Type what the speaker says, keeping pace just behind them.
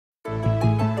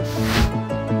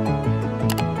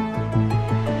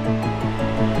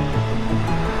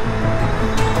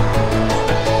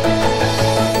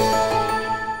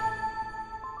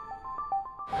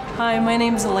Hi, my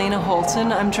name is Elena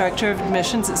Holeton. I'm Director of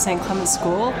Admissions at St. Clement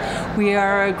School. We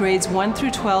are a grades 1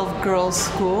 through 12 girls'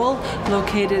 school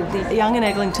located in the Yonge and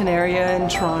Eglinton area in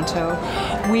Toronto.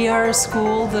 We are a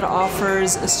school that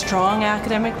offers a strong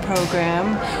academic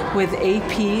program with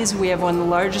APs. We have one of the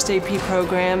largest AP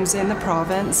programs in the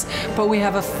province, but we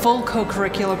have a full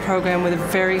co-curricular program with a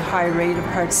very high rate of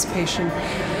participation.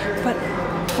 But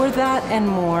we're that and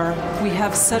more. We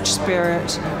have such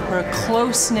spirit. We're a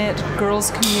close-knit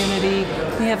girls' community.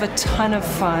 We have a ton of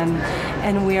fun,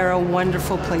 and we are a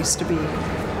wonderful place to be.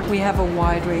 We have a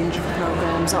wide range of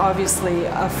programs. Obviously,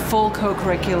 a full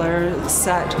co-curricular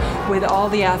set with all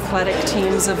the athletic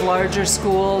teams of larger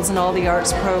schools and all the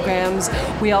arts programs.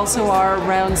 We also are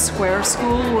Round Square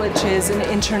School, which is an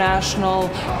international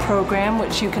program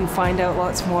which you can find out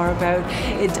lots more about.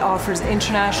 It offers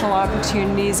international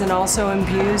opportunities and also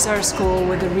imbues our school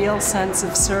with a real sense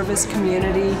of service,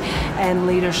 community, and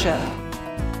leadership.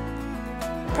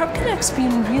 PrepConnect's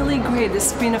been really great.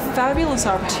 It's been a fabulous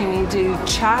opportunity to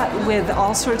chat with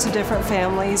all sorts of different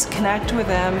families, connect with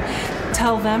them,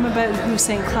 tell them about who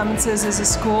St. Clement's is as a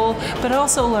school, but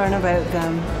also learn about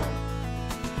them.